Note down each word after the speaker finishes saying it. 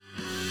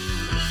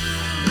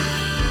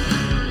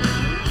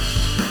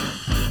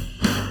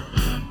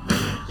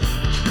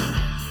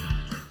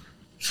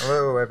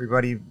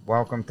everybody?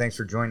 Welcome. Thanks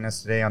for joining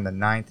us today on the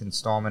 9th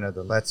installment of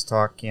the Let's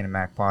Talk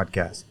Canamac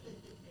podcast.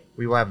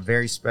 We will have a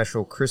very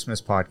special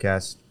Christmas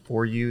podcast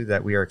for you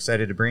that we are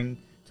excited to bring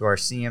to our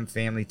CM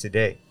family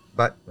today.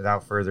 But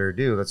without further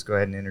ado, let's go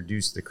ahead and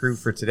introduce the crew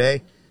for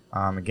today.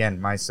 Again,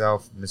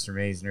 myself, Mr.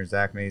 Maisner,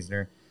 Zach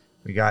Maisner.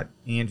 We got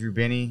Andrew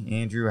Binney.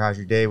 Andrew, how's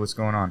your day? What's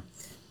going on?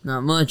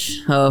 Not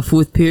much.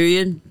 Fourth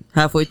period,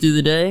 halfway through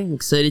the day.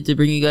 Excited to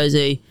bring you guys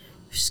a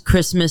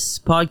Christmas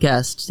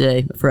podcast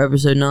today for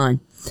episode 9.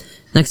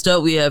 Next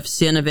up, we have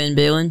Sienna Van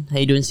Balen. How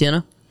you doing,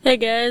 Sienna? Hey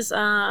guys,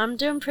 I'm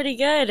doing pretty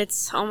good.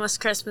 It's almost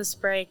Christmas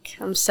break.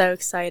 I'm so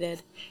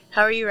excited.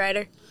 How are you,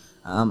 Ryder?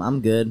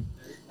 I'm good.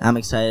 I'm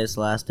excited. It's the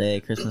last day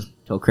of Christmas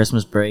till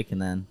Christmas break,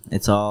 and then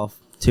it's all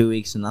 2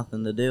 weeks and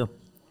nothing to do.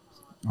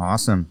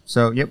 Awesome.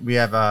 So, we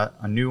have a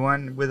new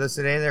one with us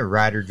today there,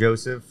 Ryder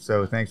Joseph.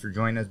 So, thanks for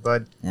joining us,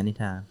 bud.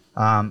 Anytime.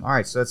 All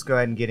right, so let's go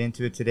ahead and get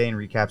into it today and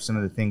recap some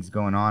of the things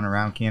going on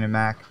around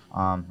Canamac.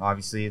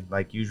 Obviously,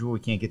 like usual, we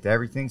can't get to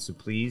everything, so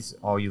please,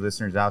 all you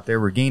listeners out there,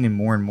 we're gaining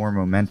more and more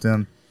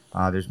momentum.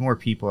 There's more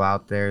people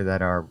out there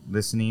that are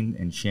listening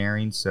and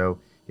sharing, so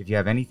if you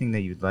have anything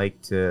that you'd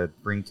like to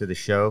bring to the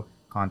show,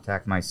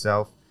 contact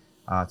myself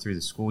through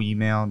the school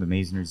email, the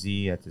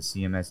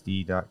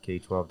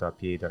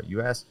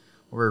maisnerz@thecmsd.k12.pa.us,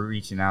 or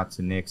reaching out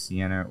to Nick,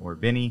 Sienna, or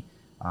Benny.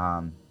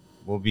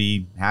 We'll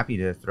be happy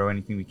to throw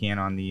anything we can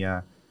on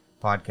the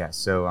podcast.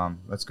 So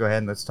let's go ahead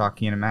and let's talk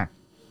Canamac.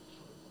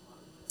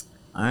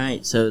 All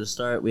right, so to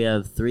start, we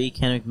have 3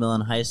 Ken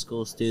McMillan High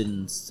School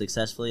students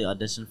successfully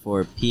auditioned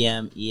for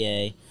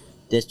PMEA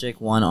District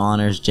 1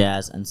 Honors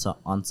Jazz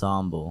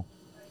Ensemble.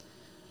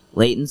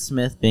 Leighton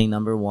Smith being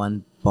number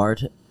 1,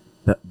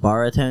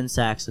 baritone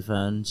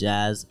saxophone,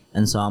 Jazz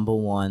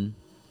Ensemble 1.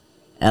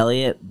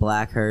 Elliot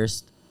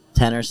Blackhurst,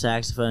 tenor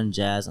saxophone,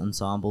 Jazz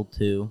Ensemble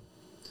 2.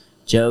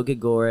 Joe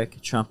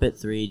Gagoric, trumpet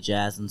 3,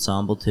 Jazz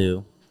Ensemble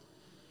 2.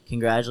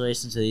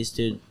 Congratulations to these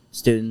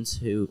students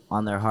who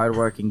on their hard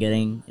work in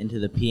getting into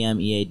the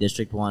PMEA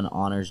District 1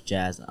 Honors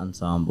Jazz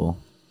Ensemble.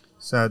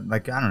 So, I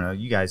don't know,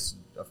 you guys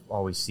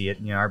always see it.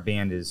 Our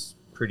band is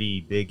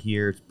pretty big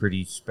here. It's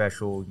pretty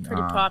special.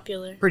 Pretty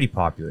popular. Pretty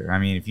popular. I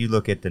mean, if you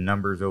look at the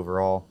numbers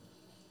overall,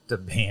 the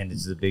band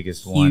is the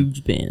biggest one.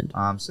 Huge band.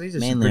 So these are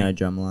Mainly our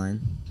drum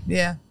line.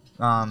 Yeah.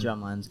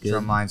 Drumline's good.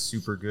 Drumline's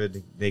super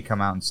good. They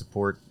come out and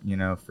support,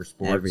 for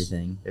sports.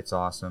 Everything. It's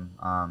awesome.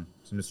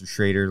 So Mr.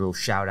 Schrader, a little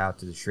shout out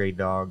to the Schrader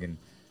Dog and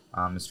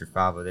Mr.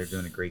 Fava. They're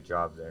doing a great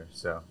job there.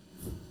 So.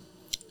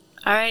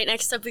 All right,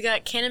 next up we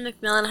got Cannon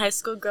McMillan High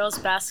School girls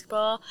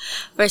basketball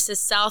versus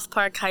South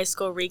Park High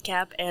School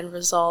recap and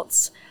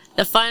results.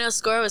 The final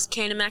score was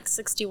Canamac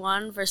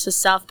 61 versus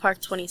South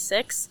Park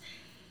 26.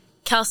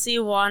 Kelsey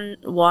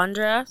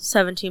Wandra,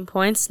 17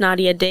 points.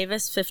 Nadia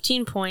Davis,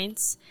 15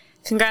 points.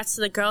 Congrats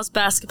to the girls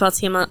basketball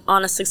team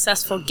on a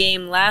successful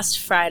game last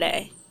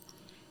Friday.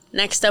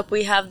 Next up,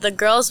 we have the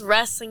girls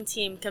wrestling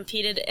team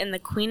competed in the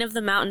Queen of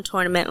the Mountain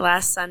tournament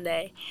last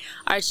Sunday.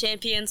 Our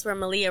champions were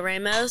Malia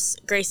Ramos,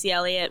 Gracie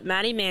Elliott,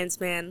 Maddie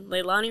Mansman,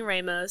 Leilani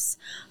Ramos,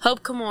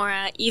 Hope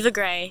Kimura, Eva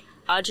Gray,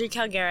 Audrey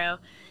Calgaro,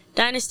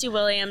 Dynasty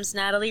Williams,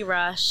 Natalie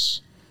Rush.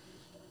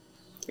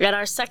 And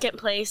our second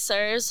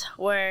placers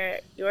were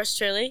yours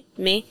truly,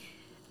 me,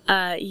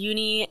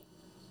 Uni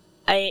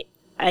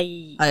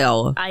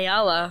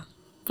Ayala.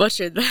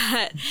 Butchered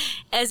that.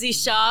 Ezzy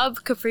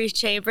Schaub, Capri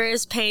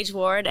Chambers, Paige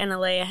Ward, and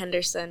Alea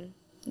Henderson.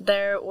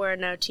 There were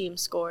no team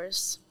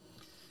scores.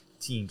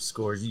 Team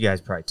scores. You guys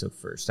probably took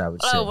first, I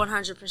would say. Oh,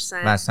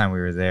 100%. Last time we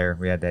were there,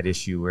 we had that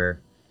issue where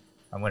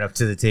I went up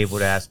to the table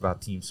to ask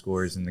about team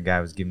scores, and the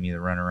guy was giving me the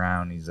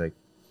runaround. He's like,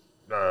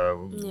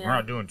 we're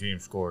not doing team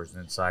scores.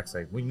 And Slack's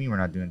like, what do you mean we're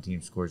not doing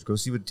team scores? Go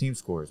see what the team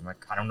scores. I'm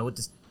like, I don't know what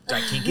this...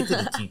 I can't get to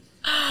the team.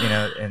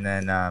 And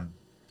then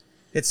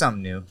it's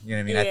something new. You know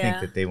what I mean? Yeah. I think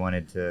that they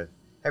wanted to...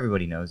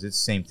 Everybody knows it's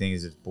the same thing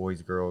as if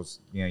boys, girls.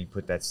 You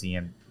put that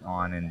CM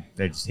on and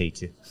they just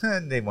hate you.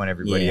 They want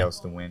everybody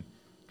else to win.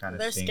 Kind of.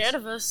 They're scared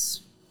of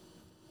us.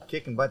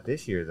 Kicking butt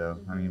this year, though.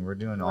 I mean, we're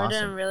doing We're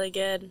awesome. doing really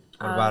good.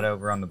 What about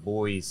over on the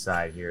boys'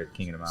 side here at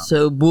King of the Mountain?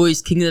 So,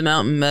 boys, King of the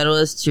Mountain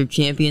medalists, your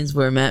champions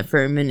were Matt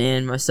Furman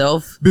and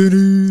myself.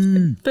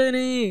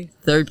 Benny.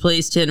 Third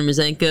place, Tanner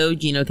Mazenko,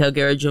 Gino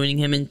Calgaro joining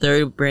him in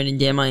third, Brandon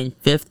Damai in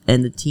fifth,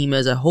 and the team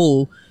as a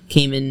whole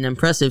came in an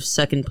impressive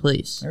second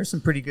place. There were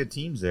some pretty good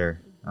teams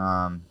there.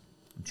 I'm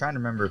trying to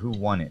remember who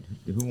won it.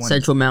 Who won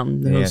Central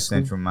Mountain. Yeah,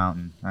 Central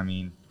Mountain. I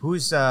mean, who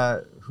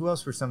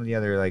else were some of the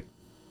other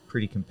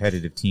pretty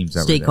competitive teams?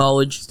 State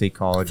College. State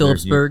College.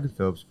 Phillipsburg.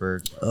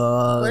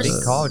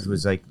 State College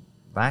was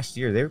last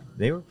year.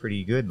 They were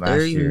pretty good last year.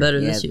 They're even better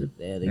this year.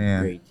 They had a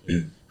great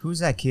team. Who's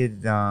that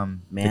kid? The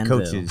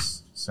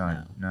coach's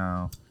son.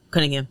 No.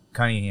 Cunningham.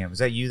 Was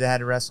that you that had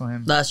to wrestle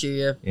him? Last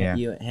year, Yeah.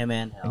 Him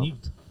and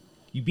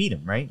you beat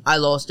him, right? I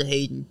lost to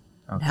Hayden.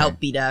 Okay. Helped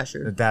beat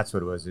Asher. That's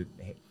what it was.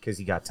 Because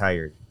he got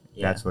tired.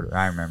 Yeah. That's what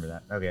I remember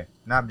that. Okay.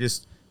 Now I'm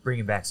just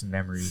bringing back some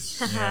memories.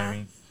 You know what I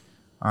mean?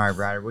 All right,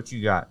 Ryder, what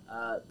you got?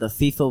 The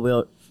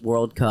FIFA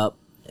World Cup.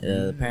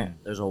 Apparently,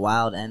 there's a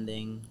wild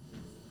ending.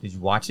 Did you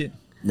watch it?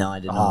 No, I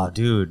did Oh, not.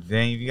 dude.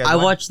 Then you guys I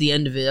watch- watched the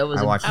end of it. That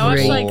was I watched I watched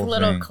great. like whole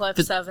little thing.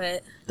 clips of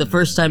it. The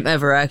first time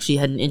ever I actually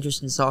had an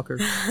interest in soccer.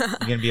 You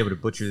gonna be able to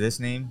butcher this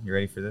name? You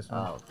ready for this one?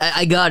 Oh.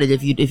 I got it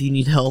if you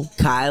need help.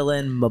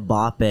 Kylan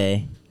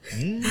Mbappe.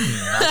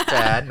 Not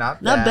bad. Not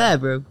bad. Not bad,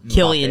 bro.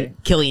 Kylian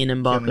Mbappe.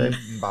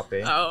 Kylian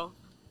Mbappe. Oh.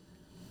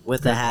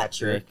 With a hat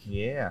trick.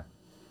 Yeah.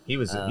 He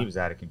was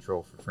out of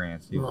control for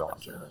France. He was Oh my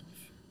awesome.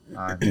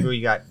 God. Who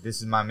you got? This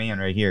is my man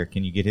right here.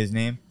 Can you get his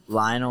name?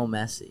 Lionel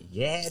Messi.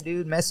 Yeah,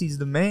 dude. Messi's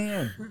the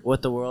man.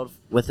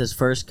 With his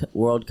first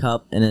World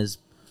Cup and his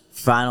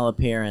final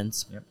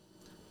appearance. Yep.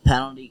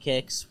 Penalty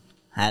kicks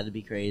had to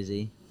be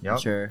crazy. Yep. I'm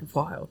sure.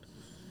 Wild.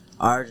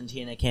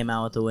 Argentina came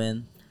out with the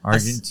win.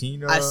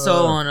 Argentina. I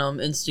saw on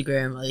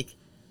Instagram like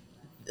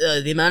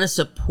the amount of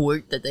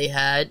support that they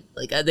had.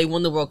 Like they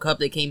won the World Cup,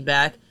 they came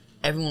back.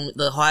 Everyone,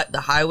 the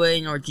highway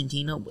in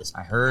Argentina was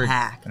I heard,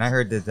 packed. and I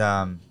heard that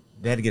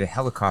they had to get a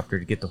helicopter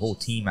to get the whole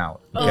team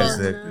out because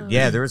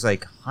no. there was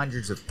like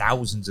hundreds of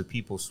thousands of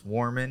people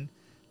swarming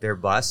their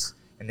bus,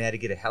 and they had to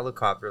get a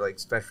helicopter, like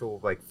special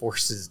like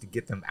forces, to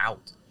get them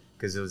out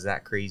because it was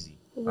that crazy.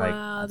 Like,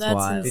 Wow, that's that's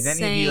wild. did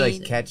insane. any of you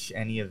like catch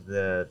any of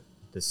the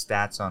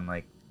stats on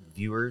like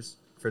viewers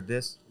for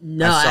this?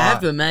 No, I I saw-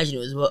 have to imagine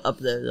it was up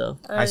there though.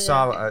 Oh, I yeah.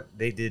 saw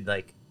they did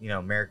like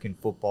American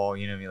football,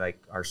 you know what I mean,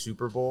 like our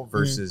Super Bowl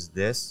versus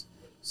this.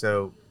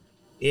 So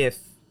if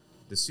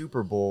the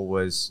Super Bowl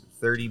was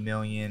 30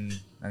 million,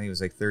 I think it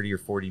was like 30 or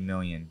 40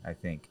 million, I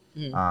think,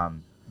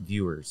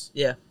 viewers.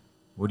 Yeah,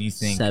 What do you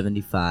think?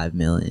 75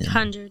 million.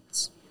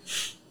 Hundreds.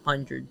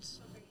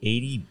 hundreds.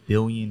 80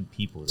 billion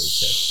people, they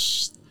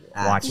said.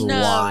 That's No.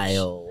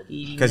 wild.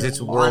 Because it's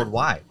 80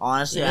 worldwide.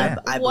 Honestly, Yeah.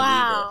 I believe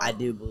Wow. it. I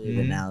do believe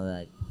it Mhm. now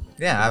that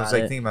Yeah, I was Got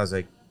like it. thinking about it, I was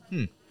like,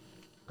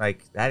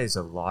 like that is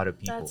a lot of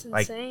people. That's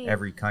Like insane.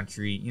 every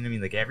country, you know what I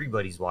mean? Like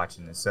everybody's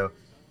watching this. So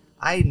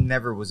I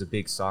never was a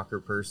big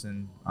soccer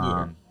person.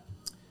 Yeah.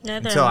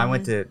 Neither Until I am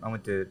went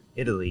to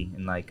Italy,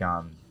 and like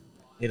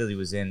Italy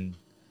was in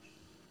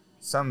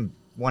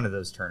one of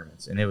those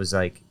tournaments, and it was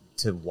like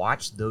to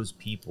watch those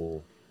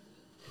people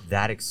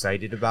that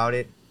excited about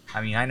it.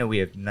 I mean, I know we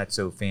have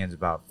nutso fans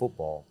about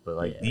football, but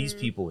like Yeah. these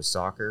people with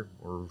soccer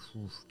were,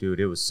 dude,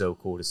 it was so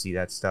cool to see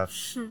that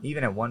stuff.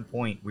 Even at one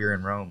point, we were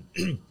in Rome,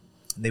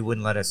 they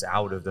wouldn't let us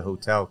out of the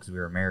hotel because we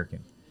were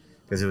American,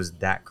 because it was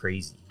that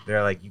crazy.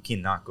 They're like, you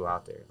cannot go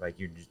out there. Like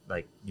you're just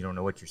like you don't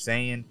know what you're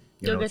saying,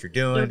 you don't know what you're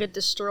doing. You'll get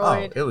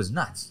destroyed. Oh, it was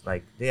nuts.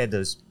 Like they had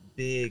those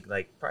big,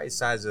 like probably the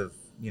size of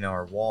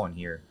our wall in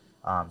here,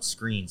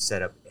 screens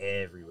set up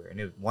everywhere,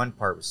 and one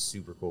part was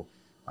super cool.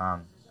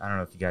 I don't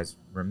know if you guys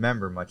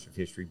remember much of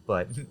history,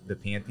 but the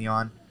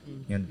Pantheon,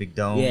 the big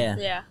dome. Yeah.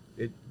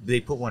 Yeah. They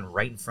put one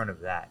right in front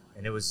of that,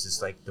 and it was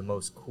just like the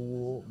most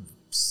cool,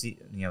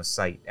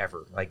 sight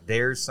ever. Like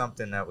there's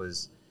something that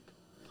was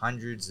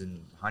hundreds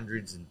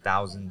and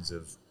thousands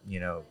of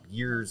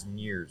years and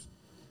years,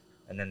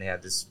 and then they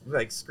had this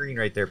like screen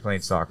right there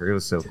playing soccer. It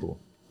was so cool.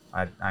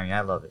 I mean,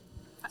 I love it.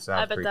 So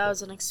I was bet pretty that cool.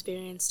 was an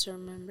experience to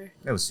remember.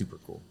 It was super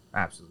cool.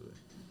 Absolutely.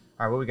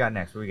 All right, what we got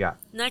next? What we got?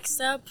 Next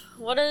up,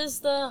 what does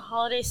the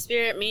holiday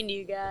spirit mean to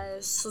you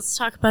guys? Let's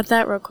talk about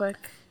that real quick.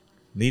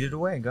 Lead it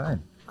away. Go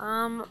ahead.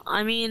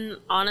 I mean,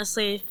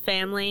 honestly,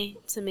 family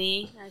to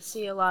me. I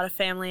see a lot of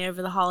family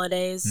over the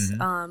holidays.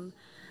 Mhm.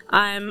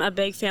 I'm a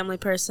big family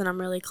person. I'm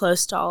really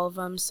close to all of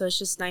them, so it's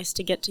just nice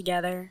to get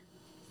together.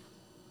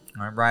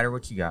 All right, Ryder,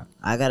 what you got?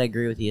 I gotta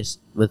agree with you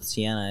with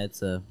Sienna.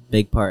 It's a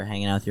big part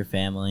hanging out with your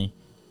family,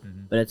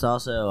 Mhm. but it's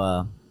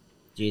also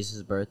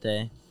Jesus'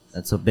 birthday.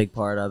 That's a big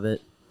part of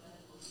it.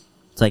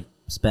 It's like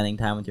spending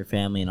time with your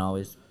family and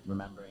always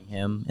remembering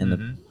him. And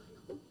Mhm.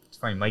 It's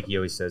funny. Mikey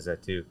always says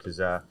that too, because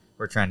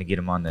we're trying to get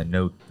him on the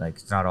note. Like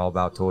it's not all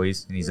about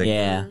toys, and he's like,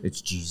 Yeah.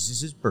 it's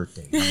Jesus'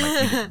 birthday.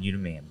 I'm like, you the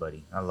man,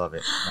 buddy. I love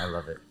it. I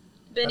love it.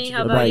 Benny, That's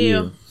how good. about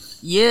you?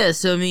 Yeah,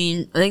 so I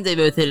mean, I think they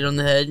both hit it on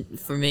the head.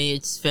 For me,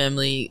 it's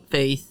family,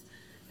 faith,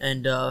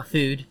 and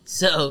food.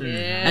 So,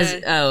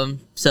 Yeah.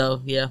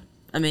 so yeah,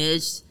 I mean,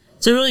 it's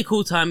a really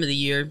cool time of the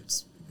year.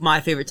 It's my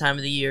favorite time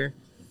of the year.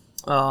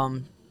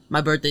 My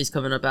birthday's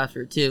coming up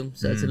after it too,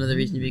 so that's another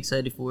reason to be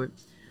excited for it.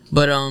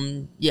 But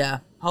yeah,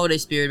 holiday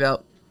spirit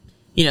about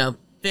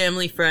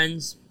family,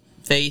 friends,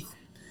 faith,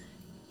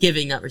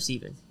 giving, not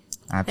receiving.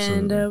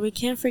 Absolutely. And we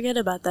can't forget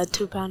about that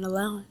 £2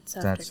 allowance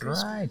after That's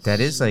Christmas. right.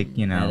 That is like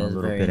That a is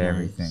little very bit of nice.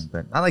 everything,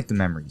 but I like the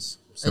memories.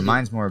 So I do.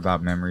 mine's more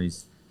about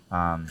memories.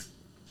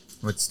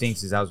 What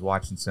stinks is I was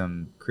watching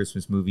some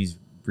Christmas movies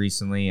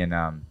recently, and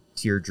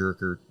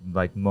tearjerker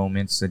like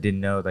moments. I didn't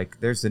know like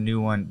there's the new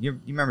one. You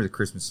remember the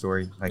Christmas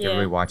Story? Like Yeah.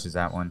 everybody watches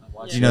that one.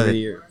 watch Do you know every that?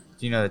 year.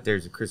 Do you know that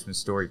there's a Christmas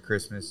Story?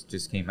 Christmas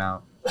just came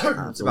out. It's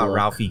It's about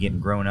Ralphie getting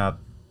grown up,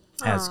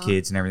 has Aw.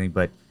 kids and everything,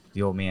 but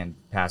the old man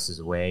passes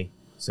away,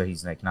 so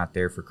he's like not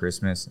there for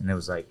Christmas, and it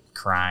was like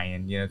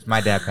crying. 'Cause my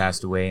dad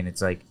passed away, and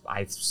it's like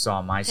I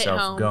saw myself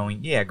home.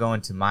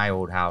 going to my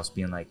old house,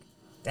 being like,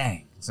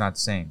 dang, it's not the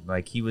same.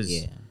 Like he was.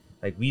 Yeah.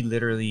 Like we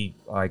literally,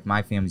 like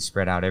my family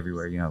spread out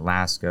everywhere.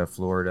 Alaska,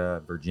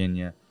 Florida,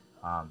 Virginia.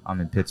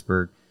 I'm in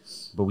Pittsburgh,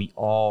 but we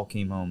all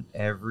came home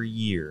every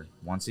year,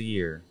 once a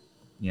year,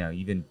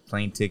 even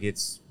plane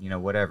tickets,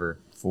 whatever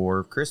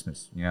for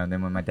Christmas. And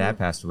then when my dad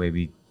passed away,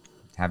 we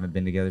haven't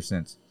been together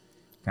since.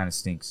 Kind of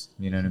stinks.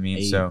 You know what I mean?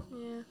 Hey. So. Yeah.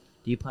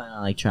 Do you plan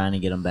on trying to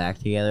get them back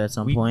together at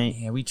some We, point?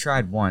 Yeah, we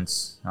tried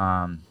once.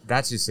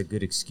 That's just a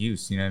good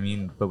excuse, you know what I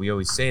mean? But we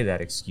always say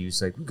that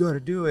excuse, like, we got to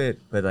do it.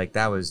 But, like,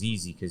 that was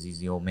easy because he's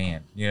the old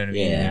man. You know what I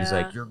mean? And he was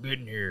Yeah. like, you're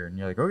getting here. And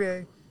you're like,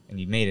 okay. And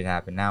you made it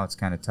happen. Now it's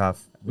kind of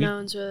tough. No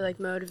one's really like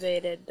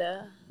motivated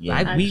to.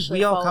 Yeah. We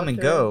actually all follow come and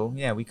through. go.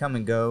 Yeah, we come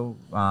and go,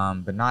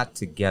 but not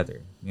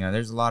together.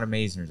 There's a lot of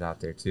Masoners out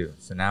there, too.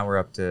 So now we're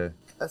up to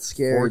That's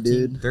scary, 14,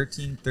 dude.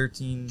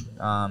 13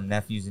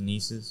 nephews and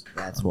nieces.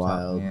 That's on top.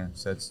 wild. Yeah,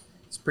 so it's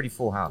pretty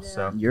full house.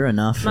 Yeah. So You're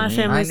enough for My me.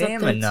 family- I Family's up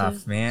am there,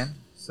 enough, too. man.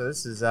 So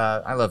this is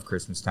I love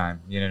Christmas time.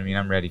 You know what I mean?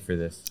 I'm ready for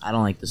this. I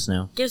don't like the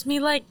snow. Gives me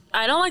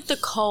I don't like the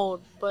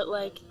cold, but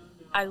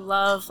I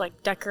love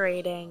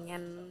decorating,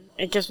 and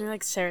it gives me The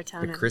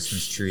serotonin.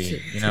 Christmas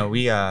tree.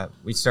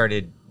 We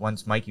started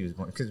once Mikey was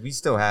born because we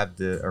still have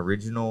the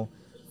original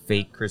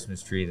fake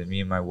Christmas tree that me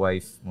and my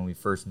wife when we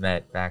first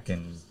met back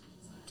in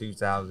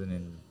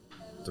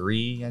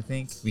 2003, I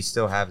think. We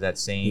still have that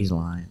same. He's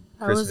lying.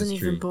 I Christmas wasn't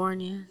even tree. born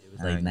yet. It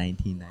was Alright.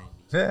 1990.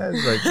 Yeah,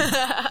 it's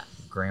like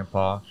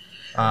grandpa.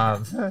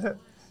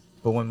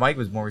 But when Mike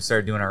was born, we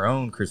started doing our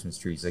own Christmas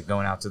trees, like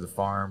going out to the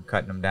farm,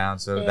 cutting them down.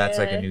 So that's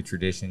like Yeah. a new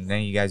tradition.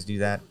 Then you guys do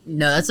that?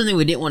 No, that's something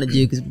we didn't want to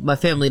do because my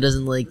family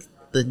doesn't like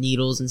the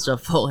needles and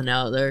stuff falling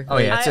out there. Oh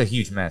yeah, it's I- a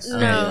huge mess. No,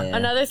 Yeah, Yeah.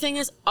 another thing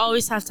is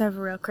always have to have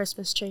a real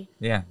Christmas tree.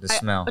 yeah, the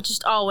smell.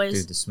 Just always.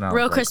 Dude, the smell.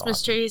 Real is, like, Christmas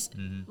awesome. trees.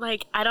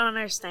 Mhm. I don't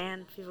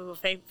understand people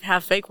who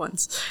have fake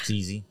ones. It's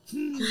easy.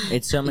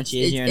 It's so much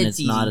It's- easier and it's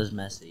it's not easy. as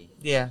messy.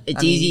 Yeah, It's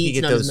I mean, easy. you It's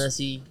can not get as those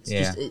messy. It's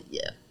Yeah. just,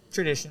 yeah.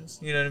 traditions.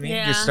 You know what I mean?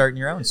 Yeah. You're starting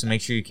your own, so make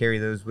sure you carry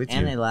those with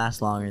And you. they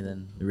last longer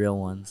than the real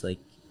ones. I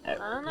don't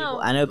People- know.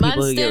 I know people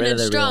Mine's who get rid of standing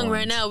the real strong right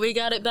ones. now. We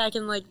got it back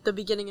in the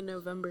beginning of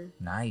November.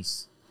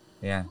 Nice.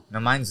 Yeah. No,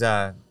 mine's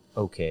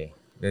okay.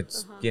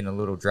 It's Uh-huh. getting a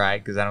little dry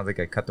because I don't think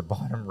I cut the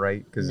bottom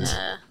right because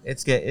Nah.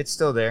 it's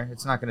still there.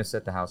 It's not gonna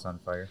set the house on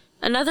fire.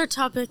 Another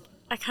topic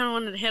I kind of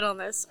wanted to hit on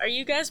this. Are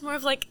you guys more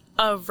of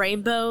a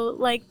rainbow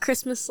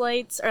Christmas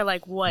lights or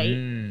white?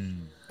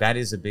 That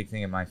is a big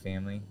thing in my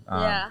family.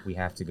 Yeah. We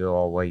have to go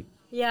all white.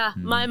 Yeah,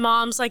 my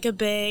mom's a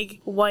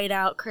big white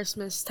out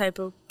Christmas type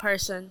of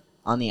person.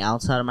 On the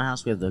outside of my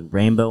house, we have the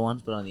rainbow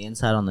ones, but on the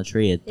inside on the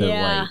tree, it's the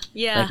Yeah, white.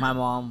 yeah. Like my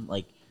mom,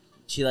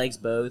 she likes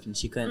both, and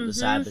she couldn't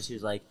decide, but she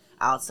was like,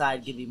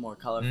 outside could be more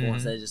colorful Mhm.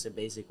 instead of just a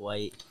basic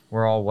white.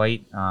 We're all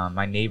white.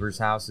 My neighbor's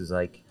house is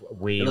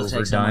way It looks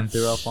like someone overdone.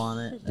 threw up on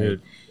it.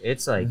 Dude,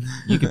 it's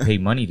you could pay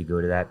money to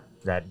go to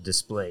that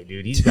display,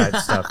 dude. He's got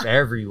stuff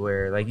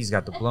everywhere. He's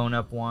got the blown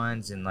up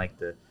ones and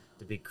the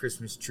big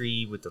Christmas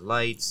tree with the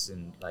lights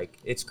and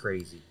it's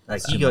crazy.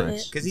 That's He too goes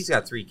much. because he's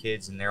got 3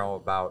 kids and they're all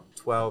about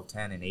 12,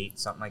 10, and 8,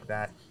 something like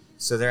that.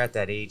 So they're at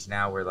that age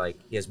now where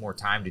he has more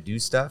time to do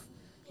stuff,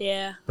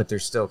 Yeah. but they're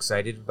still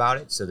excited about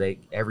it. So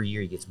every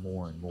year he gets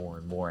more and more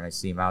and more. And I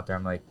see him out there.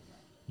 I'm like,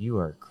 you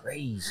are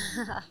crazy.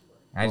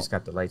 I just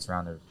got the lights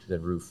around the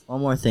roof.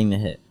 One more thing to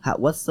hit.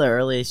 What's the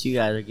earliest you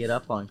guys get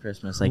up on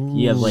Christmas? Do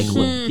you have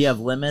do you have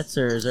limits,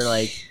 or is there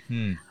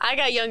I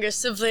got younger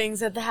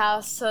siblings at the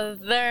house, so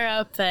they're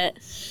up at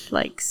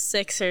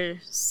 6 or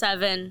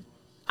 7.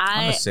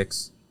 I'm a I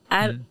 6.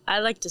 I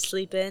like to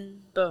sleep in,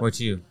 but What's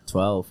you?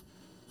 12?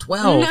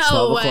 12. no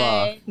 12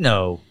 way.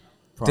 No.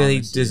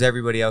 Promise Does you.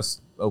 everybody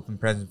else open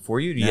presents for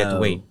you? Or do you have to No,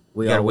 wait?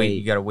 we you gotta all wait. wait.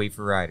 You gotta wait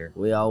for Ryder.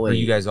 We all Or wait.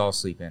 you guys all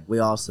sleep in. we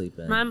all sleep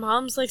in. My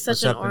mom's such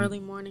What's an up in- early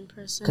morning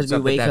person. 'Cause What's we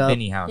up wake at that up-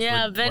 Benny house?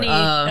 Yeah, What- Benny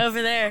what-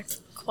 over there,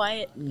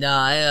 quiet.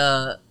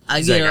 No, I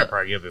He's get I up.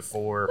 probably get up at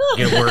 4,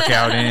 get a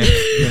workout in,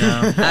 you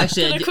know.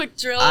 Actually, Get I a do, quick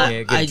drill.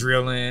 Yeah, get I- a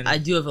drill in. I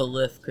do have a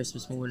lift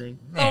Christmas morning.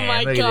 Man, Oh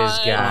my look god! at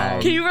this guy.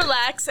 Can you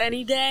relax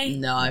any day?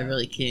 No, I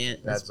really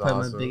can't. That's, That's probably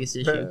awesome. my biggest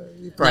issue.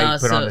 You probably No,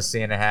 put on so- the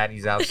Santa hat. And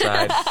he's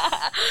outside.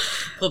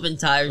 Flipping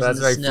tires That's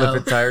in right. the snow,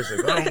 Flipping tires.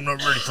 I'm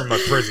not ready for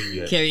my present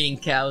yet. carrying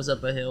cows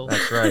up a hill.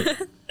 That's right.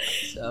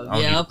 So I'll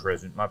need yeah, a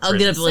present. My I'll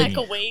get up present's like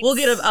Sack of weights. we'll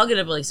get up. I'll get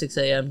up at 6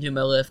 a.m. do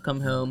my lift,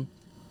 come home.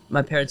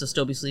 My parents will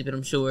still be sleeping,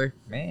 I'm sure,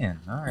 Man,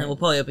 all and right. we'll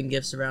probably open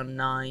gifts around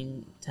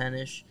 9,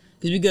 10ish.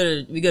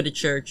 Because we go to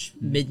church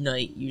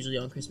midnight usually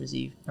on Christmas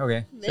Eve.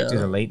 Okay. So- Do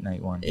the late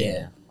night one.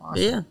 Yeah.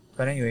 Awesome. Yeah.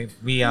 But anyway,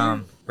 we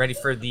ready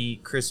for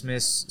the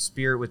Christmas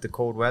spirit with the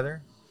cold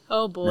weather.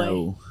 Oh boy,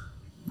 No,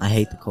 I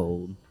hate the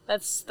cold.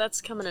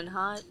 that's coming in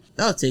hot.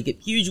 I'll take it.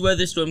 Huge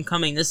weather storm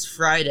coming this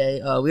Friday.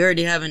 We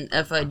already have an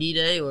FID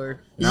day, or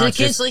is No, it a it's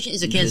just- cancellation?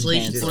 It's a just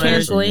cancellation. Just for whatever.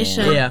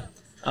 cancellation. Yeah.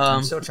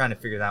 I'm still trying to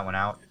figure that one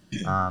out.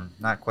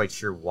 Not quite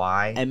sure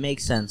why. It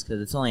makes sense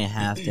because it's only a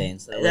half day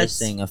instead of That's-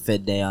 wasting a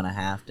fit day on a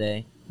half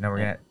day. No, we're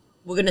gonna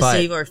We're gonna But-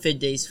 save our FID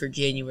days for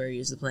January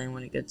is the plan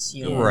when it gets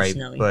more right,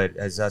 snowy. but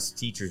as us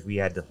teachers, we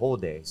had the whole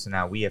day, so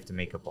now we have to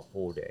make up a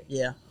whole day.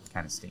 yeah.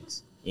 Kind of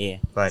stinks, Yeah.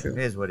 but True. it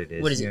is what it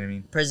is. What is you it? know what I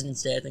mean?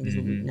 President's Day, I think, is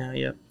what we Mhm. now.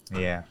 Yeah.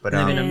 Yeah, but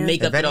And they're gonna Yeah.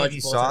 make have up any the of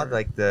you dodgeball saw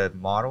tournament. the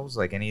models?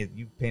 Any of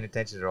you paying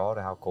attention at all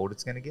to how cold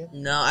it's gonna get?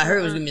 No, I heard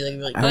it was gonna be like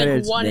really. I heard Like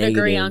it's 1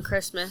 degree negative. on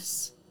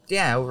Christmas.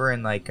 Yeah, over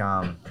in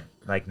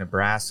like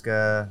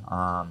Nebraska,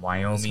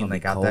 Wyoming, gonna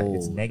like be out there,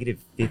 it's cold. negative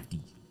 50.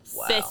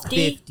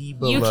 50? 50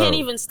 below. You can't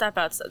even step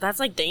outside. That's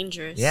like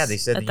dangerous. Yeah, they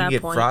said at that you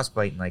get point.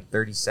 frostbite in like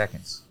 30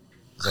 seconds.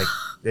 It's like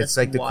That's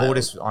like the wild.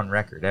 coldest on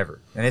record ever,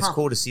 and it's Huh.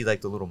 cool to see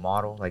like the little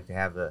model, like they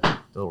have the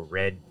little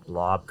red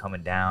blob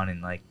coming down,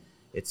 and like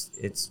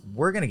it's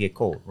we're gonna get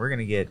cold. We're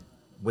gonna get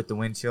with the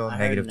wind chill I heard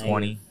negative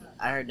 20.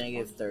 I heard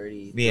negative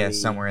 30. Yeah,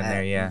 somewhere in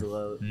there. Yeah.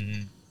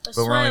 Mm-hmm. That's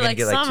But we're why I only gonna like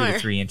get like 2 summer. to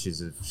 3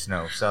 inches of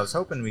snow. So I was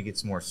hoping we get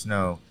some more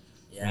snow.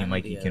 Yeah, Me and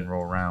Mikey can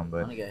roll around, I but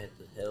want to go hit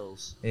the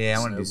hills. yeah, I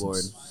want to do some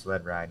snowboard.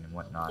 sled riding and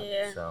whatnot.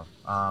 Yeah. So,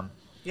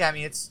 yeah, I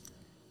mean, it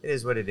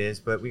is what it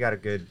is, but we got a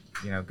good,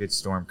 good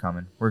storm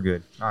coming. We're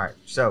good. All right.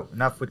 So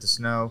enough with the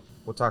snow.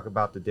 We'll talk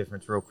about the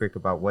difference real quick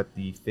about what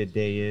the FID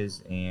day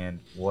is and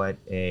what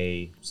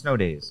a snow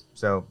day is.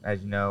 So,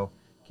 as you know,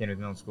 Kennewick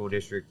Millen School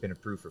District been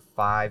approved for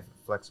 5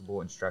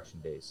 flexible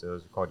instruction days. So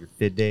those are called your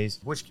FID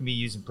days, which can be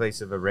used in place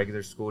of a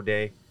regular school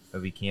day that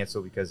will be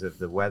canceled because of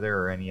the weather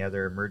or any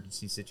other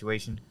emergency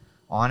situation.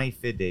 On a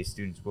FID day,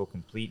 students will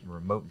complete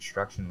remote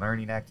instruction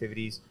learning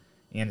activities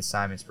and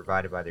assignments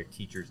provided by their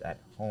teachers at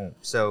home.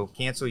 So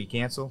cancel, you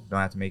cancel.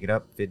 Don't have to make it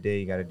up. FID day,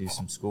 you got to do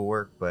some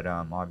schoolwork, but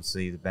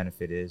obviously the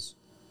benefit is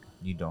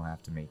you don't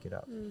have to make it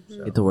up.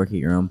 So, Get to work at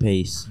your own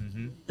pace.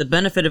 The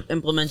benefit of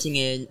implementing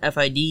an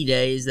FID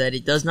day is that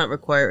it does not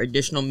require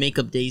additional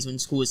makeup days when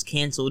school is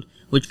canceled,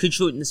 which could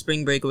shorten the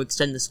spring break or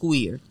extend the school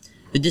year.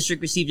 The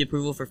district received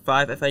approval for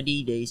 5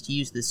 FID days to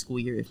use this school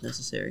year if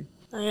necessary.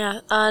 Oh,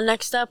 yeah.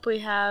 Next up, we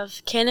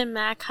have Cannon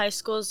Mac High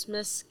School's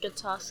Miss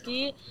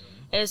Gutowski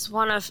is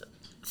one of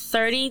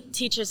 30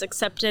 teachers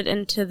accepted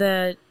into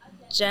the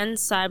Gen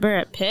Cyber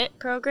at Pitt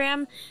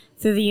program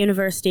through the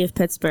University of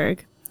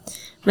Pittsburgh.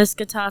 Miss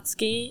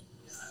Gutowski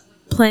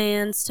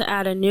plans to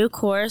add a new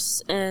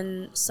course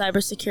in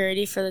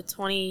cybersecurity for the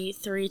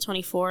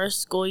 23-24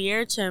 school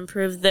year to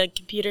improve the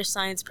computer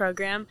science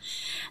program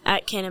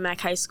at Cannon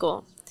Mac High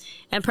School.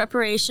 In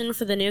preparation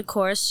for the new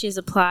course, she's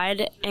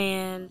applied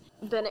and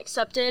been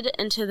accepted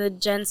into the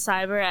Gen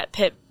Cyber at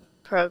Pitt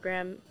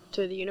program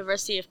through the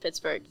University of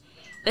Pittsburgh.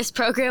 This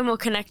program will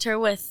connect her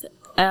with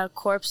a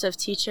corps of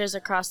teachers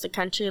across the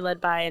country led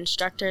by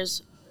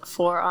instructors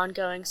for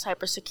ongoing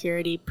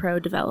cybersecurity pro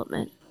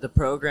development. The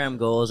program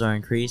goals are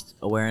increased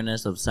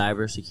awareness of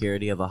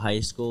cybersecurity of a high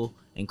school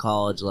and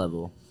college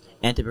level,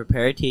 and to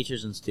prepare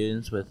teachers and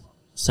students with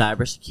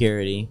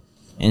cybersecurity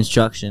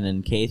instruction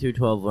in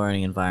K-12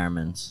 learning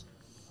environments.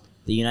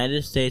 The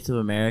United States of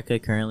America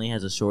currently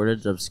has a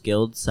shortage of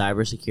skilled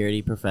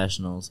cybersecurity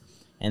professionals,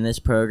 and this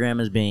program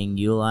is being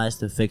utilized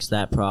to fix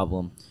that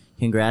problem.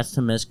 Congrats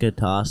to Ms.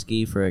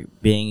 Gutowski for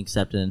being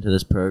accepted into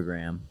this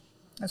program.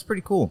 That's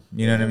pretty cool.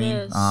 You know what I It mean?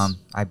 is.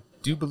 I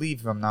do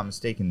believe, if I'm not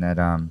mistaken,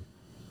 that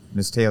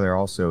Miss Taylor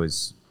also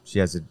she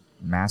has a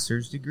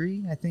master's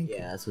degree, I think.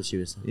 Yeah, that's what she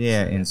was saying.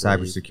 Yeah, in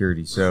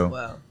cybersecurity. So,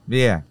 Wow.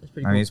 yeah, That's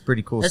pretty I mean, cool. it's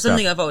pretty cool That's stuff.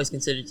 something I've always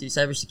considered too,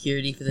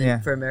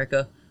 cybersecurity for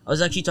America. I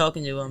was actually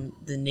talking to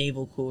the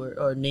Naval Corps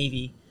or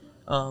Navy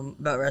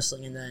about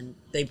wrestling, and then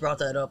they brought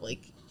that up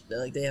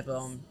they have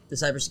the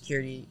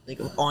cybersecurity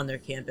on their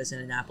campus in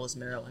Annapolis,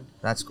 Maryland.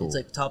 That's cool. It's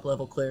like top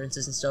level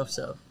clearances and stuff.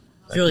 So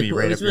it's That really could be cool.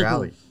 right It's up your really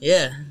alley. cool.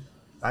 Yeah.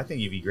 I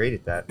think you'd be great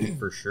at that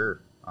for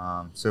sure.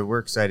 So we're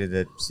excited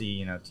to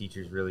see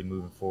teachers really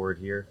moving forward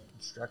here.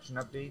 Construction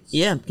updates.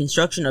 Yeah,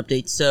 construction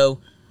updates. So,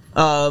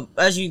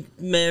 as you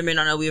may or may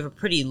not know, we have a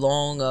pretty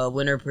long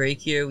winter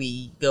break here.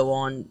 We go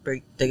on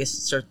break, I guess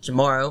it starts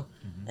tomorrow,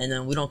 and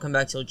then we don't come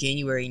back till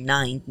January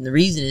 9th. And the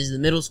reason is the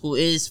middle school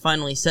is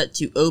finally set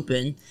to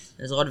open.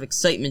 There's a lot of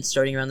excitement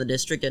starting around the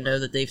district. I know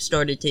that they've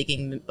started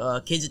taking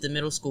kids at the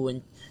middle school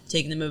and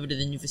taking them over to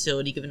the new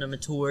facility, giving them a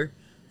tour.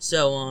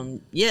 So,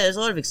 yeah, there's a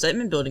lot of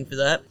excitement building for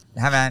that.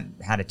 I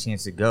haven't had a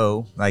chance to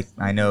go.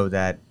 I know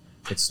that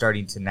it's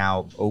starting to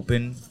now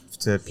open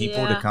to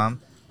people to Yeah.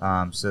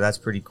 come. So that's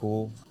pretty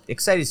cool.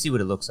 Excited to see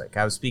what it looks like.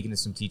 I was speaking to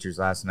some teachers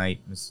last night.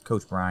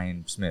 Coach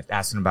Brian Smith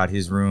asking about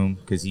his room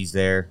because he's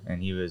there,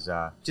 and he was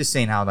just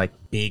saying how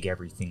big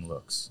everything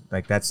looks.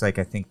 That's I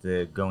think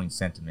the going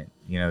sentiment.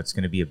 It's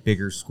going to be a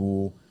bigger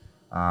school,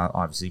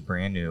 obviously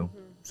brand new,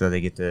 so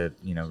they get to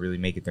really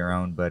make it their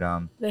own. But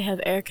They have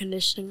air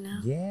conditioning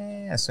now.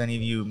 yeah, so any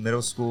of you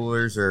middle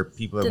schoolers or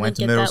people that Didn't went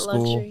to get middle that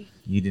school, luxury.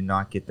 you did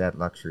not get that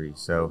luxury.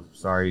 So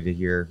sorry to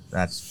hear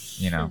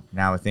that's,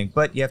 now a thing.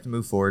 But you have to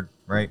move forward,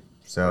 right?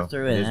 So We're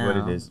through it it is what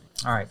now. it is.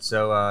 All right,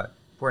 so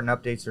important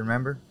updates to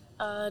remember.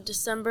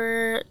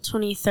 December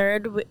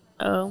 23rd.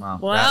 Wow.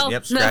 Well,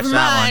 Yep, scratch never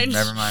that mind.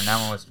 one. Never mind. That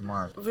one was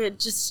tomorrow.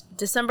 Just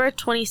December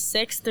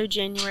 26th through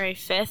January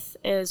 5th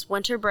is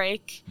winter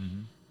break.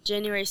 Mhm.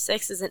 January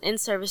 6th is an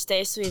in-service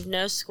day, so we have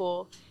no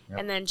school. Yep.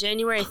 And then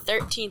January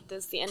 13th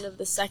is the end of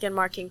the second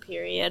marking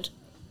period.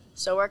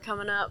 So we're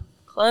coming up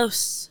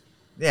close.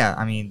 Yeah,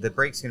 I mean, the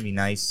break's going to be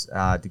nice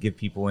to give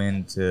people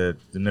into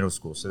the middle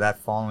school. So that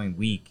following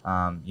week,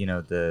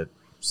 the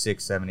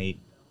 6, 7, 8,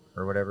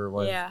 or whatever it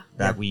was, Yeah.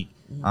 that week,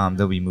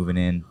 they'll be moving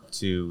in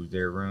to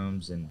their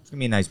rooms, and it's going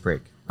to be a nice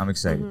break. I'm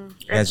excited.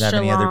 You guys have Extra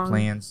any other long.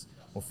 plans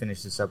we'll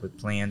finish this up with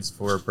plans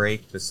for a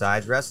break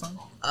besides wrestling.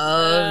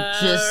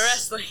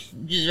 Wrestling.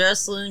 Just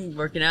wrestling,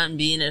 working out, and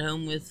being at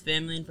home with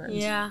family and friends.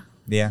 Yeah.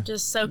 Yeah,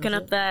 Just soaking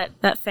up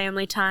that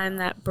family time,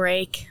 that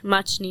break,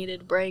 much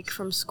needed break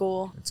from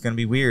school. it's gonna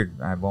be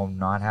weird. I will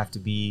not have to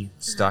be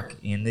stuck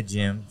in the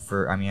gym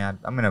for. I mean, I'm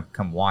gonna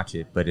come watch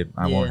it, but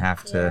I won't Yeah.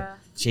 have to Yeah.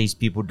 chase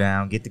people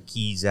down, get the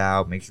keys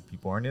out, make sure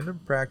people aren't in the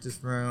practice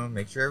room,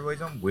 make sure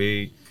everybody's on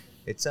weight.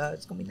 It's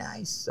gonna be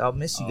nice. I'll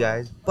miss you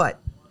guys, but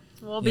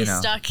We'll be You know.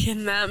 stuck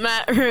in that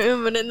mat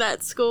room and in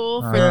that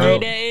school for Uh, 3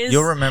 days.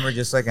 you'll remember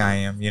just like I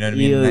am. You know what I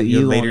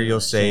mean? Later won't you'll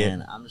say it.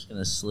 understand. I'm just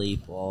gonna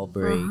sleep all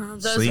break.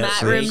 Those Sleep, mat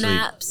sleep, room sleep.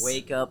 naps.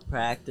 Wake up,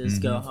 practice,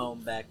 go Mhm. home,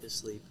 back to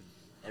sleep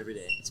every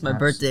day. It's my Nice.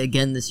 birthday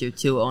again this year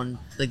too. On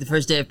like the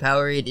first day of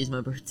Powerade is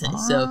my birthday,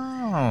 so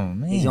Oh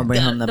man, He's gonna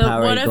bring home the The-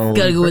 Powerade what if- Gold.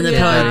 gotta go win the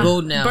Yeah. Powerade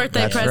Gold now.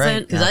 Birthday That's present.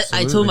 right. Because I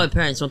told Absolutely. my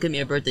parents, don't get me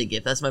a birthday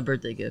gift. That's my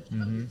birthday gift.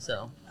 Mhm.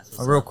 So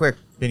Real quick,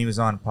 Benny was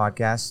on a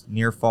podcast,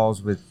 Near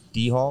Falls with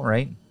D Hall,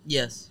 right?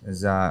 yes,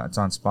 It's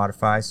on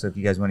Spotify, so if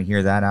you guys want to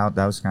hear that out,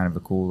 that was kind of a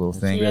cool little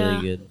thing. Yeah.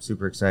 Really good.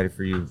 Super excited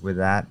for you with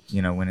that.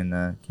 You know, winning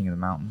the King of the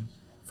Mountain,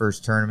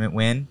 first tournament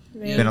win.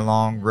 It's Yeah. been a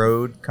long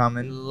road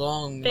coming.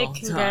 long Big time. Yeah,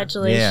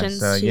 congratulations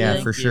so to yeah,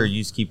 you. for sure.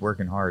 You just keep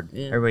working hard.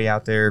 Yeah. Everybody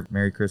out there,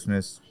 Merry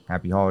Christmas,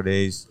 Happy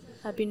Holidays,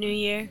 Happy New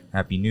Year.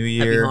 Happy New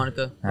Happy Year,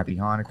 Hanukkah. Happy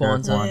Hanukkah,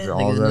 Kwanzaa. Kwanzaa, I think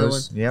all is another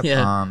those. one. Yep.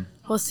 Yeah.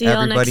 We'll see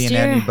y'all Everybody next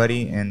and year.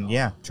 anybody, and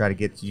yeah, try to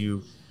get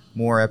you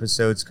more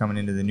episodes coming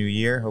into the new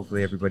year.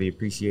 Hopefully, everybody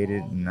appreciate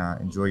it and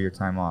enjoy your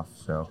time off.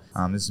 So,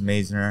 this is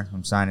Mazner.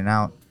 I'm signing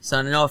out.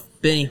 Signing off,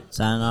 Benny.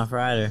 Signing off,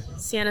 Ryder.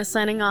 Sienna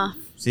signing off.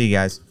 See you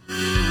guys.